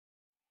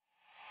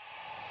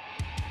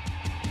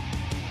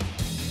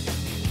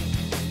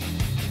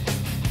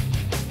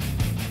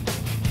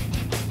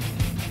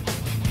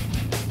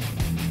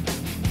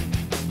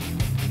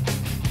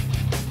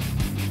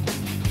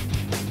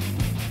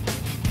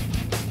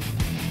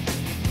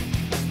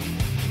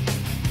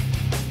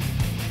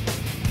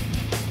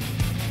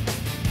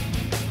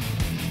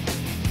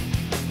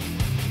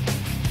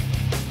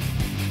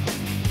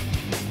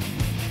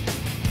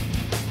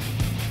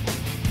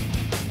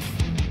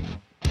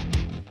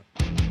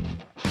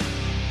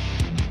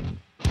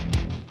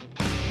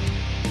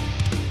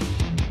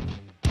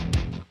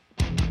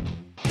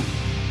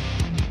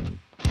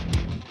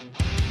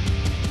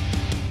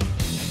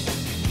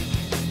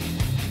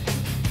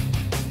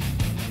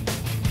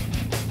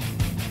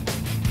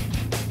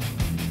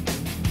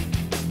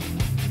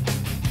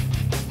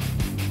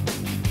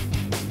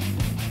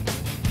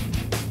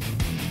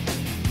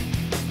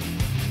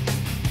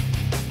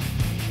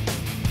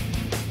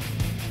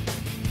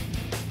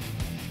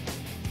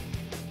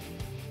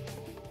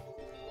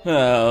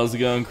How's it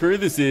going, crew?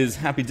 This is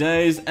Happy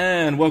Days,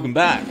 and welcome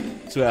back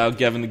to our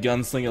Gavin the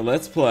Gunslinger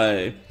Let's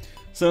Play.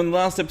 So in the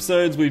last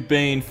episodes, we've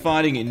been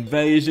fighting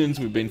invasions,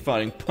 we've been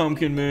fighting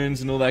pumpkin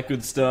moons and all that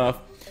good stuff,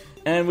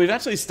 and we've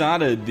actually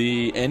started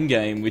the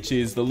endgame, which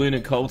is the lunar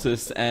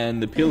cultists and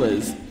the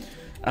pillars.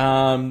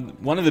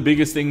 One of the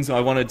biggest things I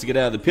wanted to get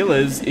out of the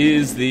pillars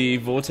is the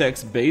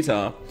vortex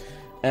beta.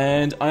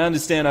 And I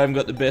understand I haven't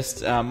got the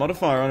best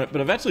modifier on it,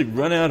 but I've actually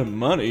run out of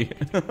money.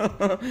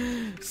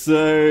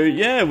 So,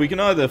 yeah, we can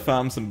either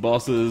farm some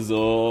bosses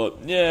or,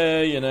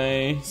 yeah, you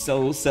know,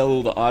 sell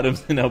all the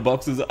items in our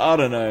boxes. I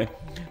don't know.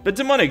 But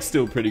Demonic's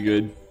still pretty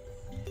good.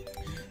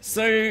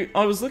 So,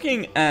 I was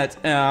looking at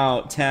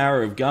our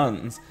Tower of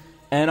Guns,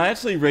 and I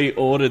actually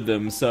reordered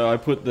them. So, I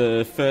put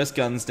the first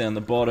guns down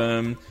the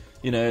bottom,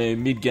 you know,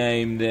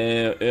 mid-game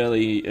there,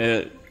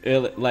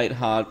 late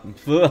hard,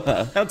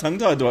 how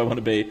tongue-tied do I want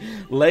to be?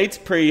 Late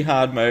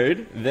pre-hard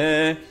mode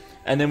there,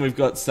 and then we've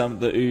got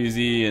the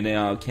Uzi and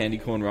our candy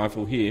corn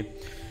rifle here.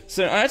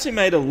 So I actually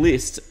made a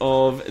list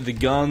of the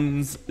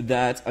guns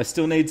that I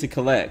still need to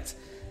collect,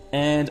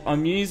 and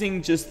I'm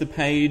using just the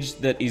page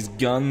that is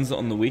guns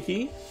on the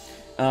wiki.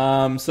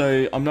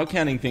 So I'm not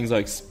counting things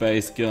like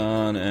space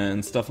gun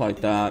and stuff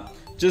like that,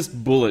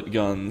 just bullet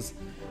guns.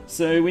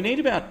 So we need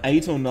about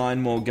 8 or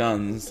 9 more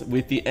guns,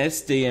 with the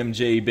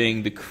SDMG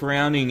being the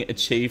crowning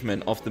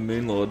achievement of the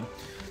Moonlord.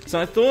 So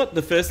I thought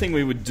the first thing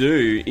we would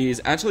do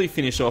is actually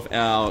finish off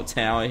our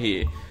tower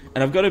here.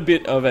 And I've got a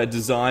bit of a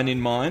design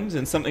in mind,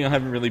 and something I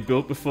haven't really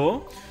built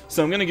before.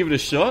 So I'm going to give it a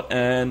shot,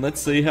 and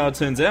let's see how it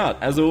turns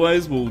out. As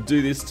always, we'll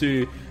do this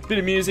to a bit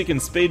of music and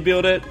speed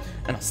build it,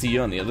 and I'll see you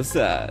on the other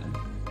side.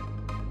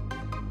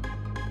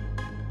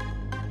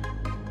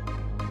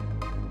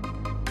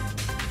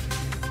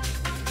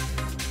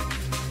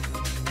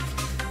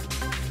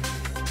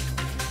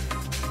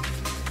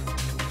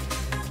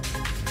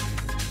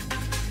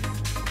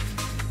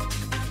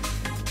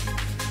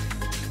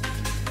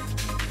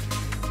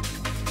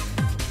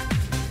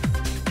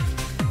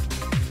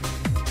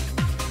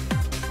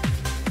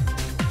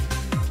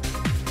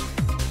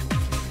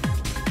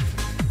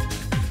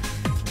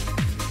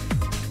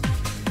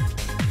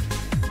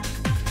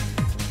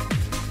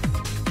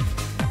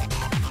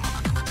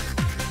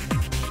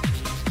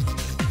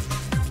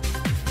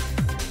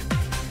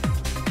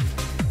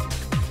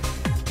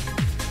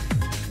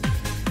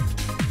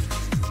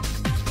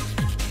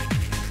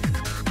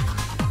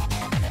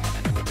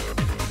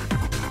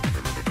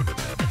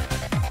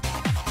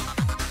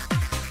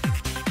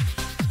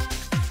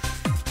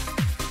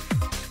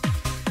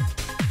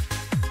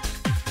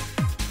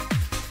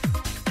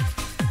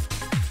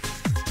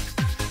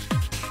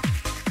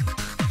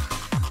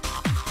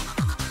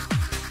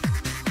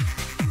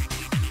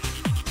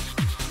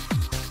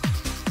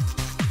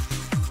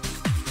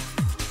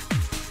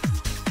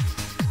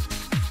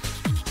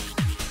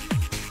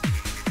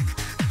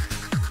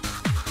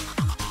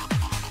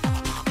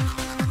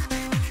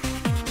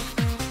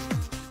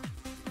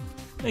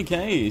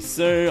 Okay,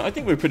 so I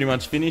think we're pretty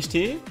much finished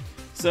here.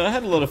 So I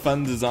had a lot of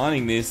fun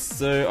designing this.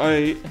 So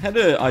I had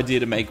an idea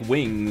to make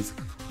wings,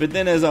 but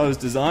then as I was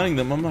designing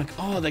them, I'm like,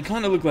 oh, they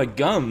kind of look like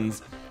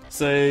guns.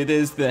 So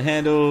there's the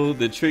handle,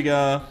 the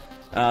trigger,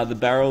 the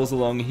barrels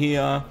along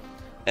here,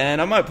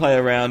 and I might play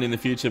around in the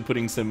future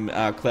putting some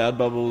cloud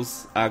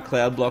bubbles,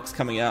 cloud blocks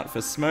coming out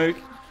for smoke,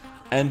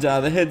 and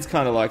the head's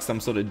kind of like some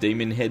sort of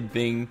demon head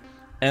thing.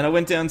 And I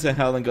went down to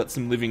hell and got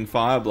some living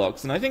fire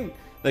blocks, and I think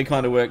they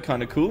kind of work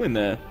kind of cool in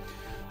there.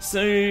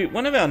 So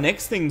one of our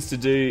next things to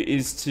do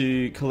is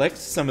to collect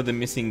some of the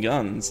missing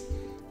guns.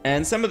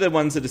 And some of the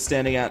ones that are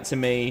standing out to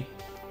me,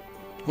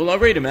 well, I'll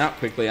read them out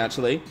quickly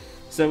actually.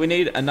 So we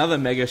need another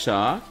Mega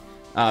Shark,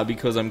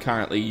 because I'm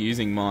currently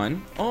using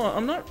mine. Oh,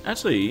 I'm not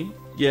actually,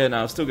 yeah,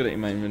 no, I've still got it in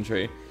my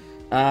inventory.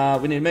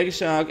 We need a Mega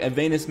Shark, a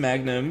Venus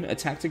Magnum, a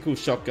tactical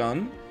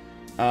shotgun,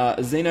 a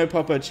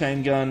Xenopopper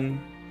chain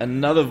gun,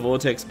 another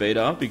Vortex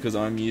Beater, because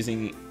I'm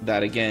using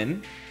that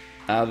again.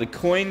 The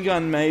coin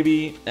gun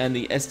maybe, and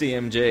the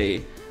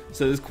SDMG.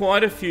 So there's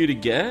quite a few to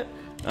get.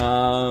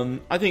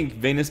 I think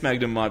Venus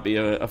Magnum might be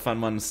a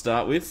fun one to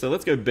start with. So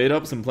let's go beat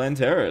up some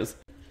Planteras.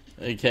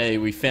 Okay,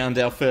 we found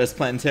our first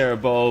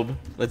Plantera bulb.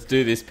 Let's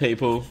do this,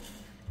 people.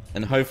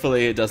 And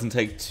hopefully it doesn't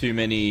take too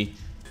many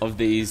of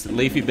these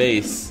leafy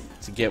beasts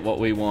to get what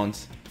we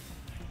want.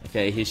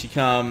 Okay, here she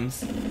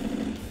comes.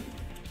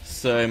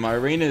 So my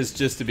arena is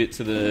just a bit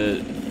to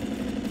the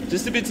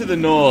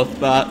north,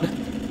 but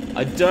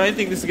I don't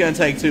think this is going to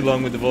take too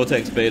long with the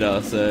Vortex Beater,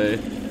 so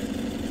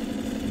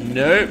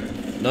nope,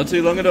 not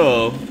too long at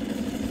all.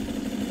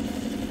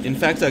 In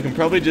fact, I can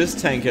probably just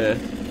tank her.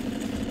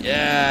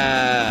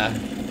 Yeah!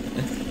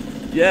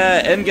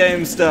 Yeah,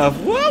 endgame stuff.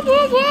 Whoop,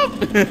 whoop,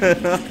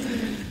 whoop!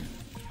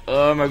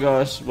 Oh my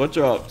gosh, what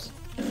dropped?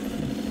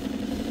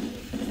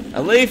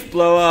 A leaf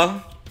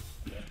blower.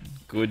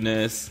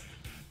 Goodness.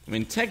 I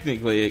mean,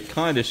 technically, it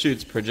kind of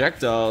shoots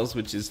projectiles,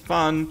 which is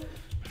fun,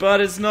 but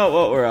it's not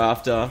what we're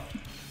after.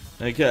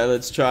 Okay,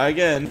 let's try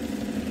again.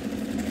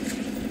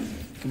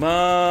 Come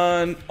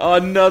on. Oh,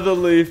 another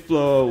leaf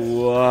blower.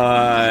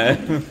 Why?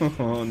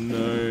 Oh,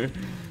 no.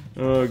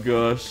 Oh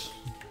gosh.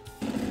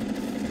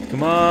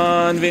 Come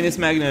on, Venus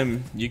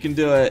Magnum. You can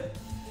do it.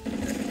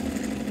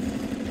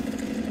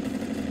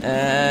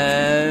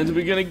 And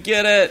we're gonna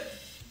get it.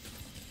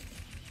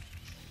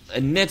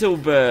 A nettle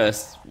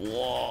burst.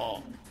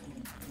 Whoa.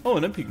 Oh,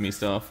 and a pygmy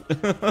staff.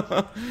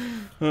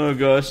 Oh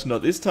gosh,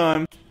 not this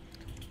time.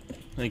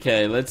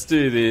 Okay, let's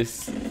do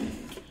this.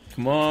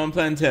 Come on,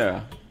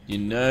 Plantera. You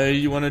know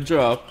you want to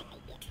drop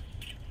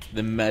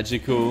the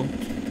magical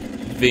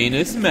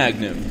Venus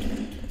Magnum.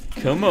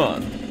 Come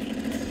on.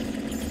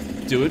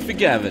 Do it for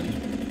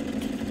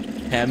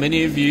Gavin. How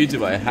many of you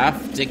do I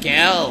have to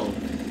kill?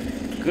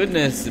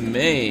 Goodness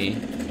me.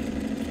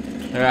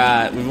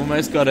 Alright, we've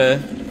almost got her.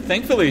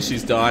 Thankfully,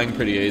 she's dying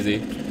pretty easy.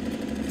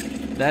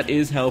 That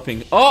is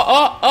helping.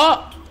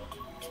 Oh!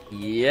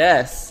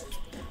 Yes.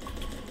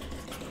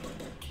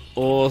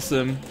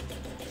 Awesome.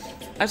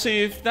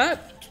 Actually, if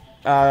that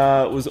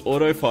was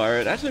auto fire,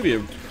 it'd actually be a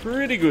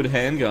pretty good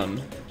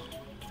handgun.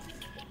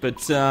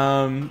 But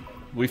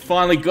we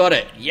finally got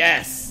it.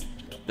 Yes.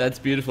 That's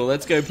beautiful.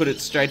 Let's go put it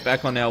straight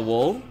back on our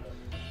wall.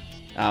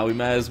 We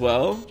may as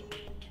well.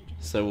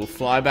 So we'll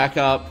fly back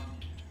up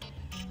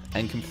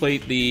and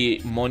complete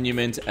the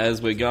monument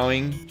as we're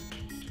going.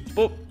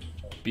 Boop.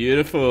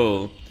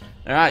 Beautiful.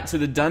 Alright, to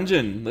the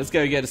dungeon. Let's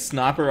go get a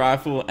sniper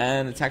rifle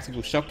and a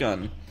tactical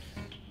shotgun.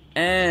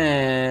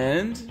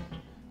 And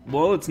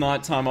while it's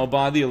night time, I'll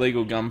buy the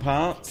illegal gun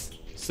parts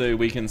so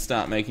we can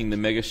start making the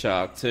Mega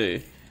Shark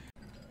too.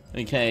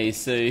 Okay,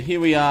 so here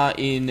we are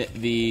in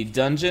the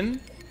dungeon.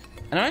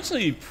 And I'm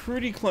actually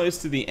pretty close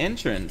to the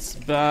entrance,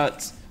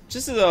 but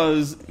just as I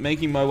was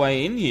making my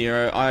way in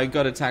here, I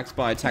got attacked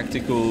by a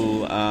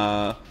tactical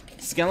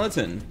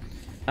skeleton.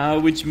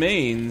 Which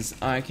means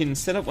I can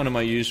set up one of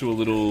my usual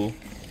little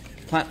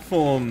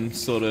platform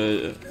sort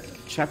of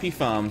trappy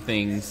farm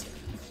things,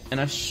 and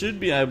I should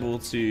be able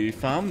to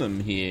farm them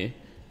here,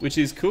 which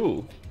is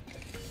cool.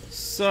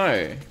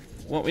 So,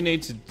 what we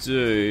need to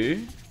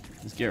do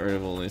is get rid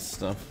of all this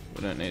stuff.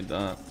 We don't need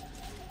that.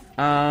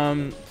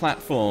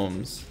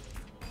 Platforms.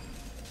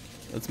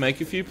 Let's make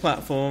a few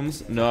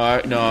platforms.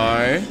 No,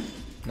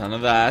 none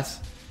of that.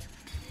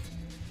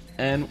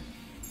 And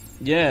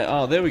yeah,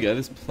 oh, there we go.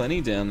 There's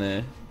plenty down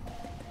there.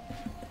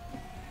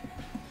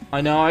 I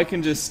know I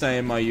can just stay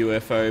in my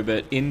UFO,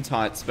 but in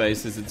tight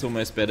spaces, it's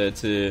almost better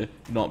to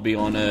not be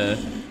on a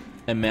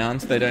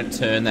mount. They don't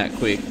turn that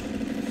quick.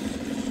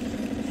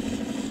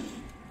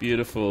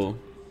 Beautiful.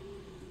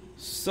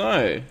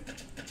 So,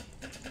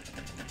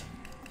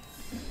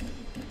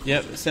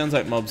 yep, it sounds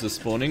like mobs are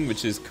spawning,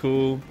 which is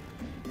cool.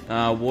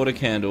 Water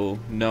candle.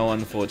 No,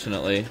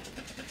 unfortunately.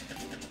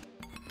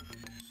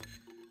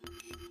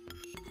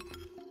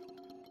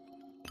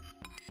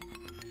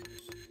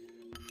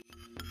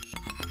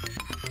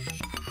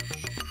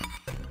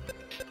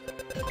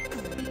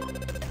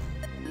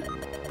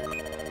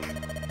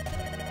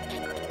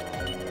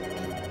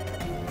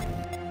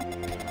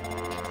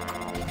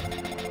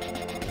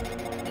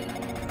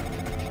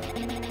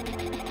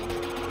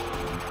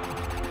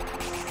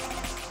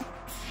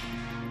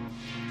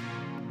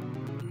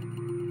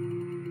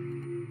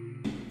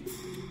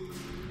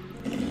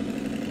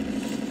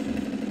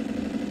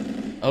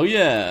 Oh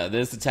yeah,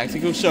 there's the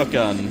tactical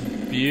shotgun.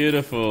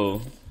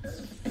 Beautiful.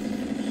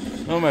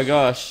 Oh my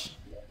gosh.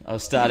 I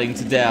was starting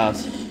to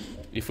doubt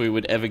if we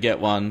would ever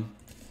get one.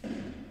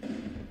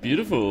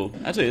 Beautiful.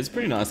 Actually, it's a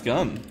pretty nice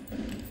gun.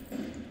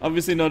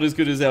 Obviously not as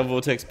good as our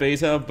Vortex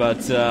Beta,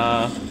 but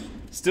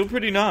still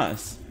pretty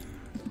nice.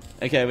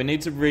 Okay, we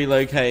need to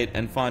relocate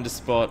and find a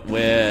spot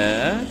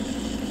where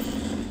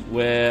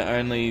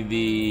only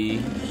the...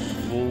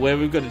 well, where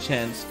we've got a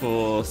chance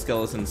for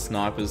skeleton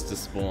snipers to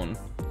spawn.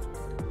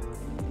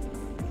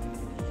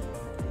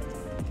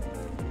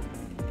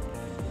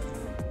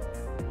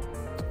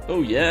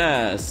 Oh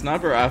yeah,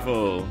 sniper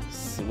rifle.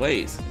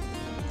 Sweet.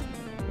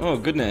 Oh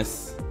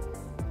goodness.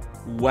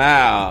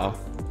 Wow.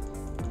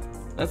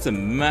 That's a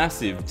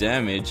massive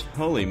damage.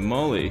 Holy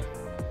moly.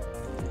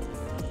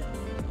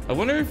 I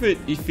wonder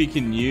if you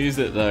can use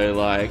it though,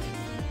 like,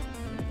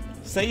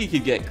 say you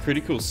could get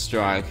critical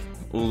strike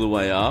all the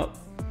way up.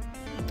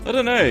 I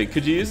don't know,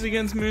 could you use it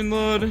against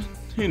Moonlord?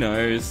 Who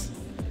knows?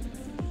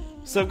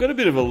 So I've got a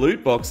bit of a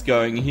loot box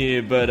going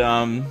here, but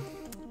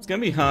it's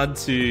gonna be hard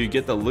to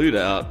get the loot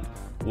out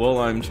while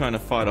I'm trying to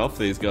fight off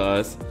these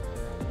guys.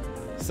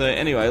 So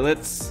anyway,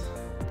 let's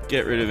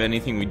get rid of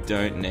anything we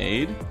don't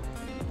need.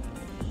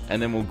 And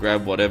then we'll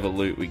grab whatever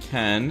loot we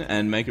can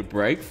and make a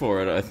break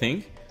for it, I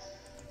think.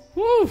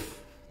 Woo!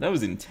 That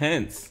was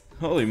intense.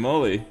 Holy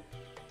moly.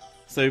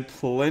 So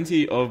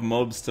plenty of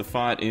mobs to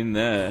fight in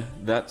there,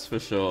 that's for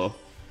sure.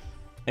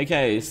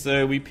 Okay,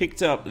 so we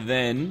picked up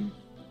then...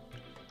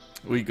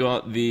 we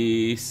got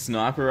the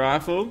sniper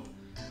rifle,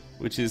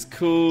 which is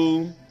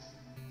cool.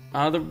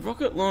 The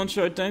rocket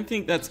launcher, I don't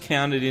think that's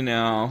counted in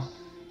our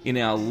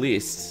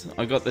list.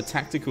 I got the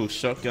tactical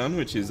shotgun,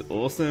 which is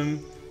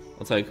awesome.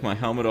 I'll take my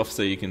helmet off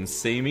so you can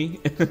see me.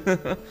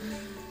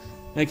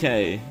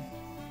 Okay,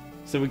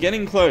 so we're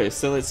getting close.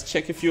 So let's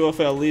check a few off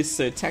our list.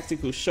 So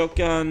tactical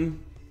shotgun,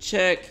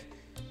 check.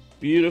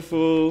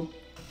 Beautiful.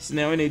 So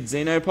now we need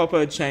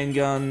Xenopopper, Chain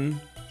Gun,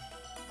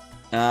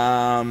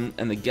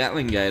 and the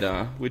Gatling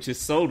Gator, which is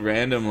sold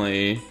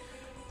randomly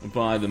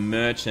by the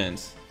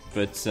merchant.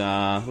 But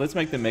let's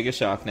make the Mega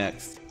Shark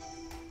next.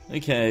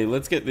 Okay,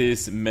 let's get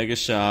this Mega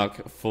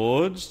Shark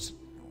forged.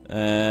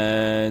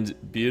 And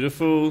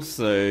beautiful,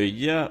 so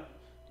yeah,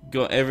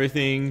 got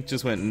everything.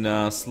 Just went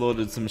and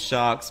slaughtered some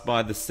sharks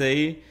by the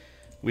sea,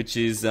 which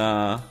is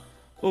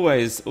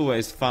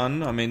always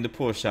fun. I mean, the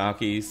poor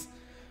sharkies,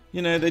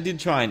 you know, they did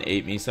try and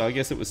eat me, so I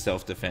guess it was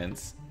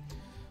self-defense.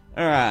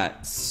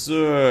 Alright,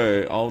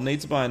 so I'll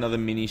need to buy another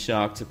mini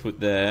shark to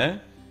put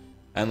there.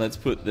 And let's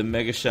put the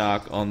Mega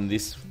Shark on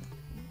this.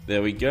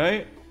 There we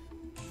go.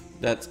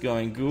 That's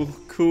going good.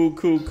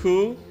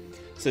 Cool.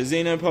 So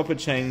Xenopopper,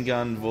 Chain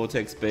Gun,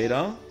 Vortex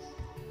Beater,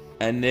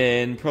 and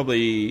then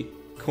probably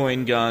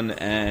Coin Gun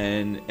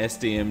and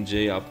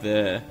SDMG up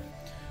there.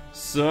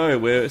 So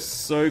we're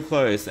so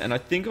close, and I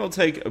think I'll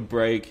take a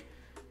break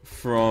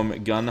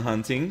from gun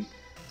hunting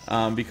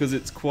because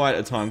it's quite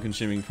a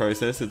time-consuming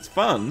process. It's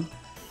fun,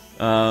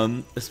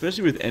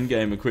 especially with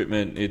endgame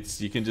equipment.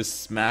 You can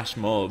just smash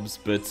mobs,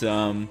 but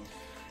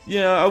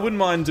yeah, I wouldn't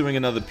mind doing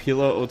another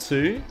pillar or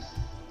two.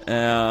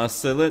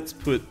 So let's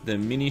put the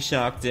mini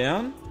shark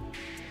down.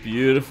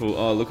 Beautiful.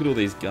 Oh, look at all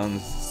these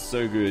guns.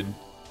 So good.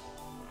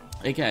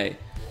 Okay.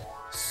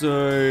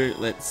 So,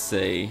 let's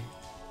see.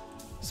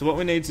 So what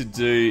we need to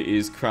do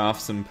is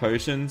craft some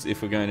potions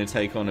if we're going to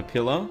take on a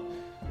pillar.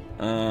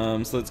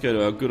 So let's go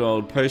to our good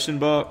old potion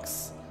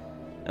box.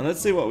 And let's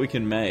see what we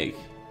can make.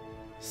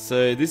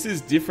 So this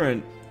is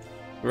different.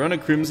 We're on a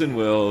Crimson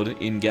world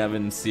in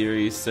Gavin's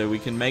series. So we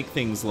can make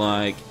things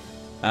like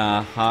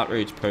heart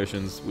reach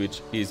potions,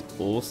 which is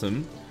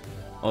awesome.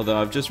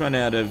 Although I've just run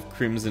out of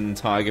Crimson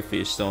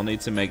Tigerfish, so I'll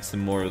need to make some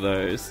more of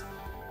those.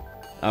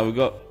 We've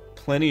got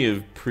plenty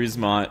of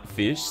Prismite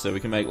fish, so we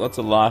can make lots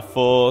of Life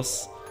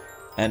Force.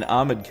 And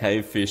Armored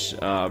Cavefish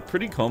are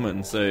pretty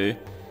common, so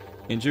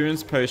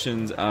Endurance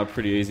Potions are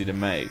pretty easy to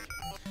make.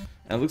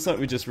 And it looks like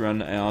we just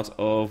run out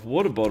of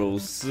water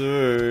bottles, so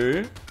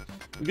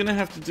we're gonna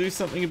have to do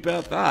something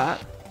about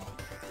that.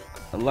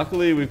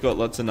 Luckily we've got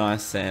lots of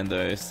nice sand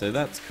though, so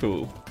that's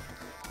cool.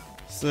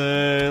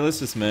 So let's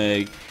just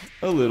make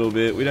a little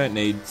bit, we don't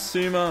need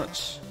too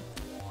much.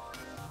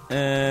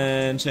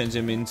 And change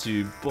them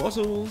into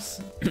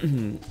bottles.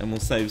 And we'll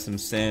save some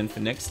sand for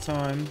next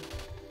time.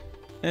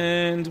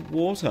 And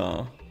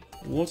water.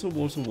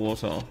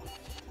 Water.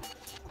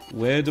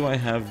 Where do I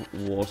have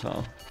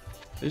water?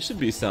 There should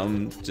be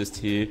some just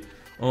here.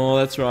 Oh,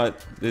 that's right.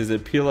 There's a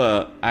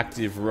pillar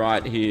active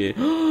right here.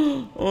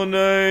 Oh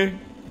no.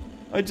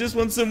 I just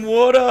want some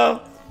water.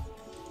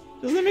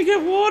 Just let me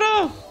get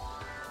water.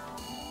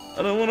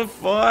 I don't want to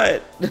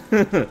fight.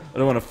 I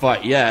don't want to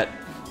fight yet.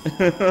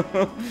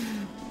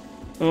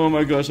 Oh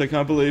my gosh, I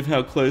can't believe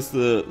how close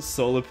the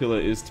solar pillar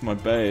is to my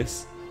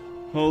base.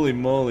 Holy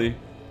moly.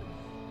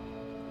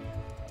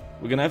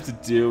 We're gonna have to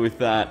deal with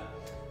that.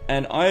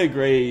 And I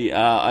agree,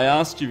 I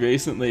asked you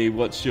recently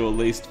what's your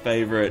least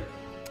favourite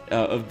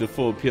of the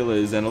 4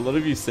 pillars, and a lot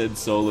of you said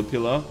solar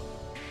pillar.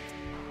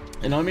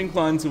 And I'm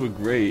inclined to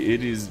agree,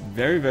 it is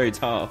very, very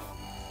tough.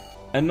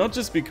 And not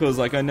just because,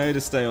 like, I know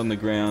to stay on the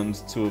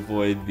ground to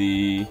avoid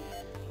the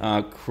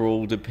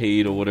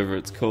crawltipede or whatever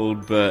it's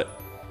called, but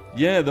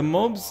yeah, the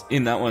mobs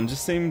in that one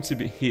just seem to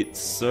be hit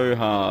so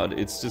hard,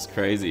 it's just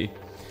crazy.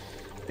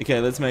 Okay,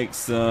 let's make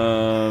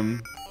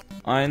some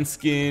iron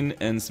skin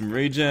and some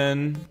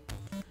regen.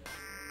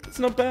 It's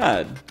not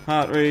bad.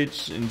 Heart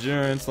reach,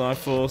 endurance, life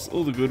force,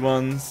 all the good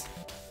ones.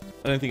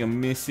 I don't think I'm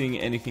missing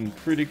anything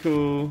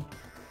critical.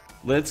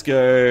 Let's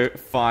go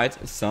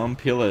fight some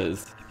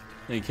pillars.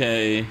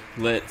 Okay,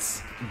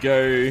 let's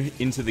go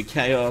into the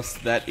chaos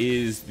that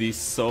is the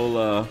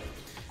solar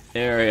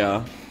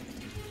area.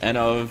 And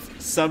I've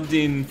subbed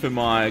in for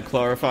my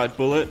chlorophyte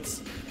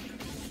bullets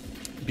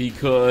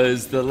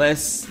because the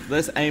less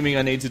aiming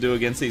I need to do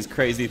against these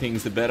crazy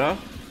things, the better.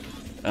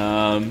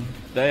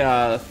 They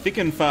are thick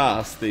and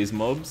fast, these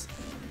mobs.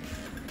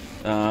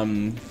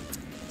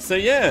 So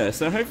yeah,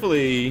 so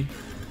hopefully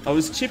I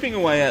was chipping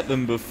away at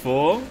them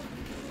before.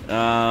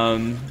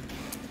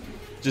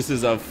 Just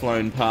as I've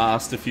flown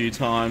past a few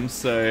times,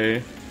 so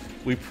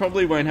we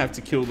probably won't have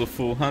to kill the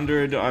full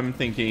 100, I'm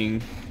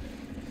thinking.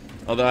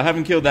 Although I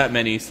haven't killed that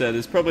many, so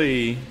there's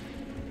probably,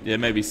 yeah,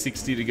 maybe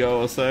 60 to go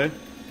or so.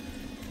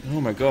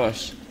 Oh my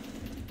gosh.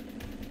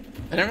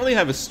 I don't really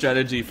have a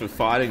strategy for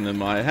fighting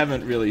them. I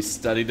haven't really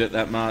studied it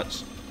that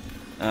much.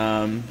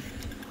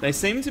 They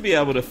seem to be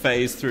able to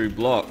phase through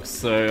blocks,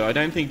 so I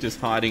don't think just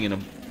hiding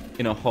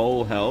in a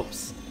hole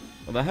helps.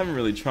 Although I haven't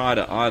really tried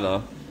it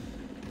either.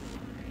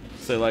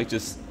 So like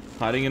just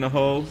hiding in a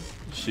hole,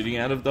 shooting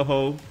out of the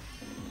hole.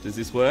 Does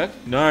this work?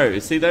 No.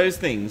 See those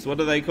things?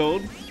 What are they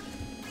called?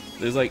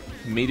 There's like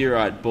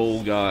meteorite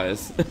ball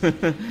guys.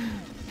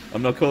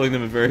 I'm not calling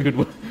them a very good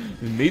word.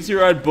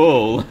 Meteorite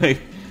ball.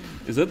 Like,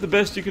 is that the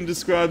best you can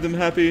describe them,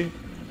 Happy?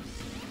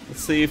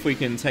 Let's see if we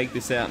can take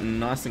this out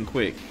nice and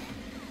quick.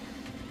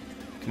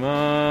 Come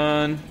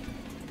on.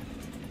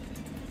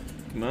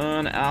 Come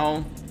on,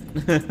 owl.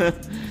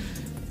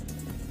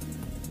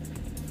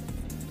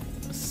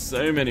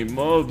 so many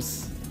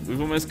mobs.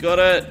 We've almost got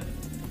it.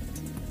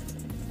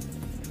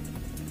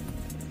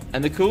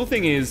 And the cool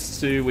thing is,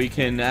 too, we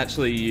can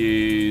actually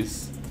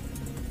use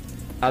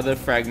other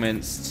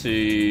fragments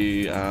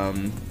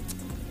to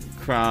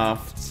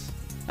craft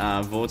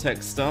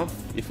vortex stuff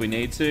if we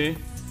need to.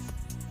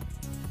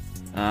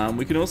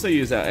 We can also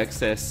use our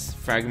excess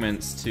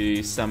fragments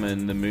to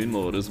summon the Moon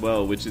Lord as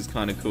well, which is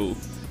kind of cool.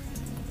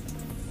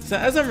 So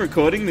as I'm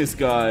recording this,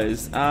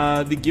 guys,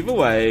 the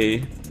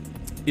giveaway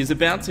is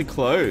about to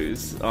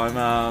close.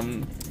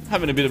 I'm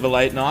having a bit of a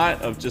late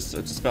night. I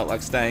just felt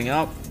like staying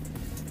up,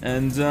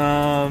 and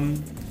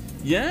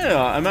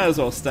yeah, I might as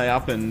well stay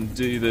up and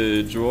do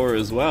the draw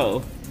as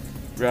well,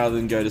 rather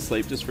than go to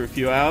sleep just for a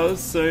few hours.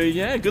 So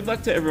yeah, good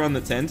luck to everyone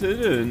that's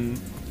entered, and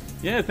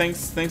yeah,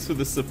 thanks for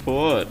the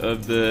support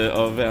of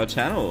our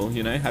channel.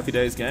 You know, Happy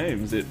Days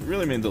Games. It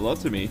really means a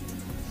lot to me.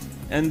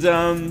 And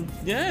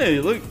yeah,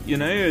 look, you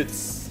know,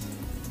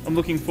 I'm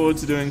looking forward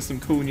to doing some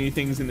cool new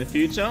things in the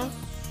future,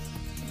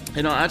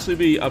 and I'll actually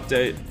be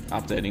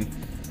updating.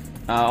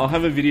 I'll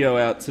have a video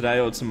out today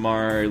or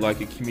tomorrow,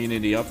 like a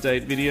community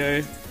update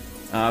video.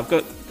 I've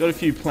got a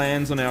few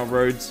plans on our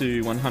road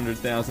to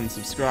 100,000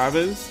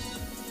 subscribers,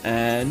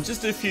 and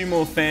just a few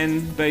more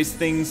fan-based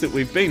things that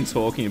we've been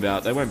talking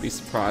about. They won't be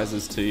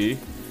surprises to you,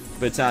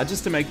 but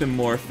just to make them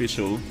more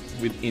official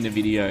within a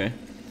video.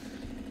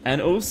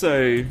 And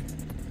also,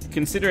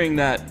 considering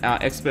that our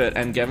Expert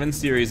and Gavin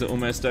series are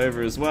almost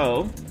over as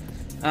well,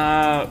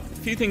 a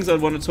few things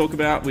I'd want to talk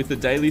about with the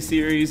daily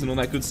series and all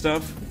that good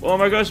stuff. Oh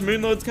my gosh,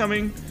 Moonlord's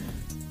coming!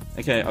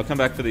 Okay, I'll come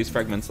back for these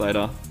fragments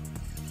later.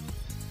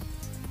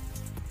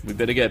 We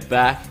better get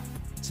back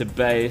to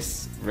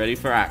base, ready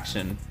for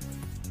action.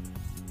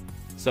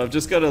 So I've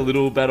just got a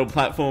little battle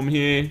platform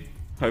here.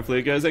 Hopefully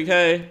it goes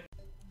okay.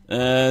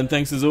 And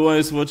thanks as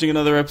always for watching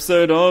another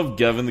episode of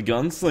Gavin the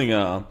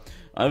Gunslinger.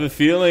 I have a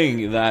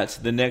feeling that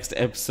the next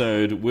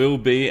episode will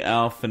be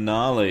our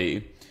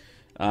finale,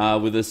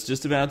 with us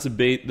just about to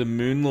beat the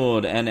Moon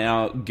Lord and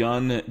our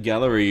gun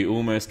gallery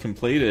almost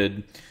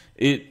completed.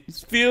 It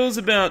feels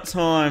about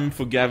time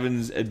for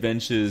Gavin's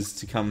adventures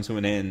to come to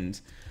an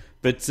end.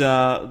 But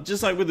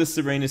just like with the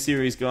Serena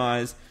series,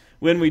 guys,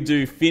 when we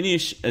do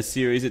finish a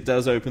series, it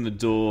does open the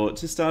door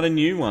to start a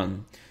new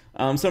one.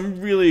 So I'm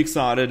really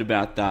excited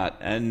about that,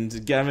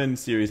 and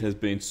Gavin's series has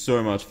been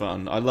so much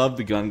fun. I love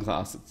the gun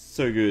class, it's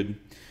so good.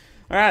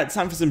 Alright,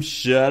 time for some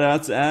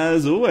shoutouts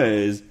as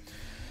always.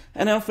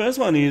 And our first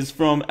one is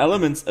from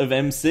Elements of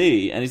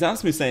MC, and he's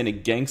asked me to say in a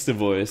gangster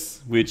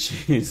voice,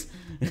 which is...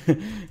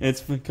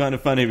 it's kind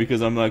of funny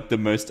because I'm like the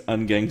most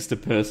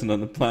ungangster person on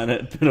the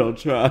planet, but I'll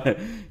try.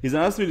 He's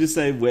asked me to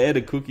say where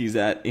the cookies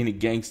at in a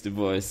gangster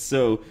voice,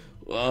 so...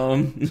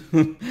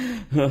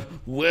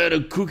 where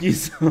the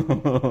cookies?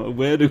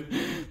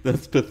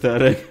 That's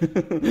pathetic.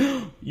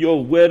 Yo,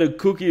 where the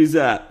cookies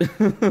at?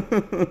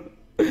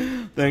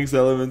 Thanks,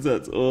 Elements.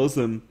 That's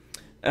awesome.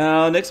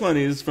 Our next one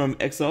is from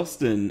Ex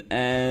Austin,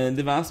 and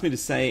they've asked me to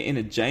say in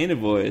a Jaina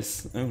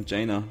voice. Oh,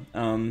 Jaina.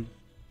 They've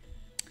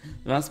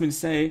asked me to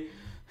say,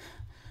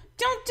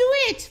 "Don't do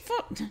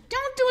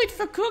it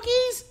for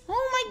cookies.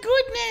 Oh my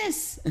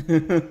goodness."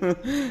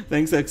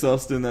 Thanks, Ex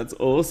Austin. That's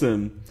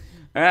awesome.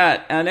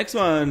 Alright, our next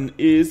one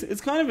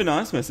it's kind of a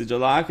nice message, I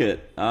like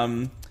it.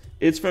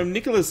 It's from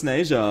Nicholas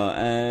Nasia,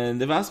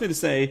 and they've asked me to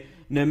say,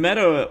 no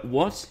matter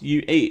what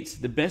you eat,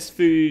 the best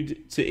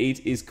food to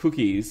eat is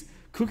cookies.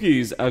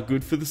 Cookies are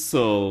good for the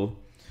soul.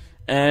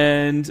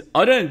 And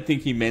I don't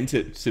think he meant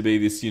it to be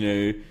this, you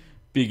know,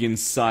 big,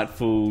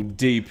 insightful,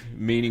 deep,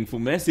 meaningful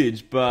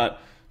message, but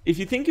if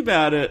you think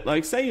about it,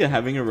 like, say you're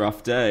having a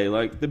rough day,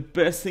 like, the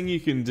best thing you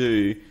can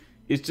do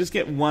is just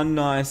get one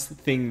nice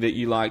thing that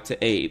you like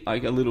to eat,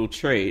 like a little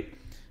treat.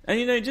 And,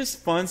 you know, just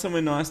find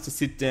somewhere nice to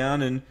sit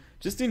down and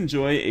just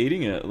enjoy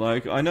eating it.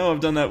 Like, I know I've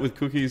done that with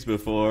cookies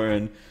before,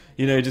 and,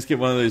 you know, just get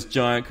one of those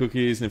giant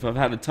cookies, and if I've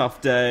had a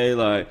tough day,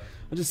 like,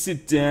 I'll just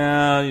sit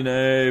down, you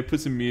know, put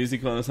some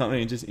music on or something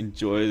and just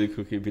enjoy the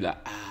cookie and be like,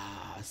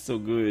 so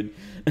good.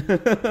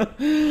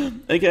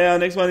 Okay, our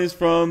next one is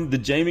from the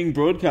Jaming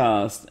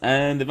Broadcast,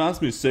 and they've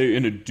asked me to say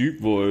in a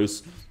deep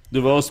voice,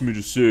 they've asked me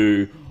to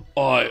say,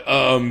 I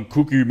am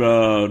Cookie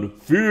Man,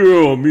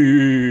 feel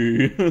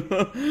me.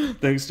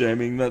 Thanks,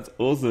 Jaming, that's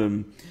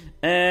awesome.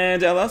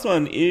 And our last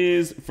one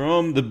is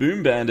from the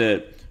Boom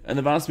Bandit, and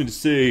they've asked me to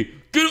say,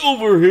 get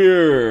over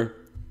here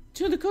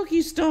to the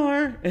cookie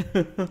store. I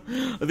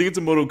think it's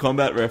a Mortal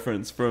Kombat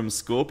reference from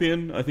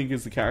Scorpion, I think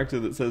is the character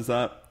that says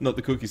that. Not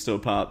the cookie store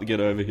part, the get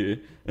over here.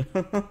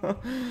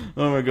 Oh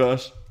my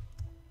gosh.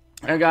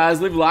 Alright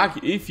guys, leave a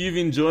like if you've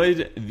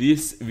enjoyed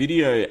this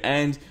video,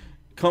 and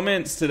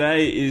comments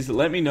today is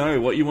let me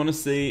know what you want to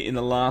see in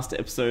the last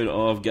episode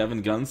of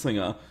Gavin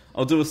Gunslinger.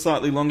 I'll do a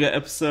slightly longer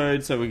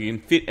episode so we can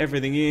fit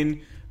everything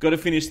in. Got to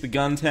finish the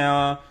gun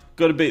tower,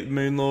 got to beat the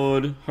Moon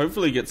Lord,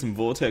 hopefully get some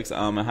vortex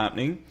armor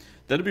happening.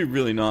 That'd be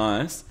really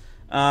nice.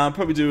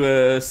 Probably do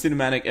a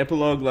cinematic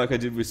epilogue like I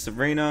did with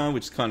Serena,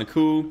 which is kind of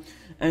cool.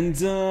 And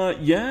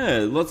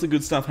yeah, lots of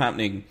good stuff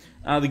happening.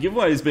 The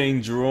giveaway is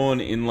being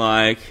drawn in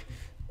like...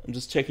 I'm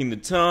just checking the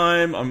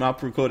time. I'm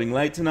up recording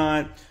late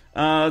tonight.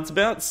 It's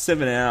about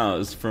 7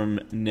 hours from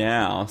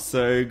now,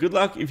 so good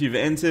luck if you've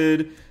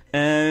entered.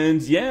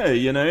 And yeah,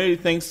 you know,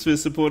 thanks for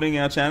supporting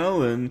our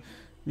channel. And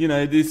you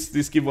know,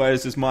 this giveaway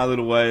is just my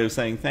little way of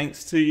saying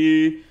thanks to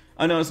you.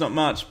 I know it's not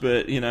much,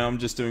 but you know, I'm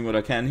just doing what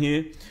I can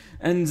here.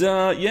 And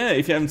yeah,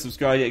 if you haven't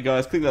subscribed yet,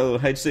 guys, click that little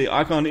HC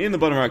icon in the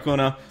bottom right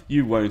corner.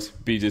 You won't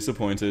be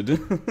disappointed.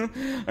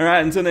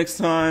 Alright, until next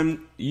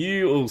time,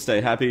 you all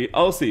stay happy.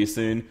 I'll see you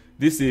soon.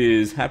 This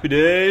is Happy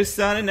Days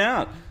signing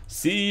out.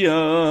 See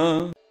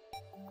ya!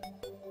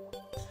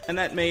 And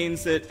that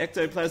means that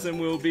ectoplasm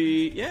will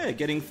be, yeah,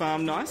 getting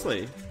farmed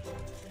nicely.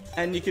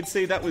 And you can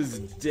see that was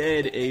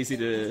dead easy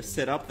to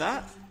set up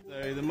that.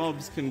 So the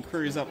mobs can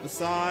cruise up the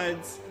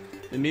sides.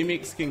 The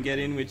mimics can get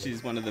in, which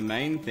is one of the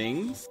main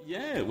things.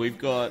 Yeah, we've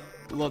got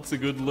lots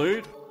of good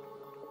loot.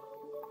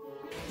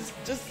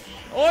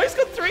 Oh, he's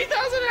got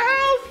 3,000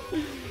 health!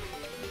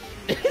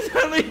 He's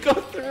only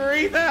got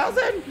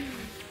 3,000!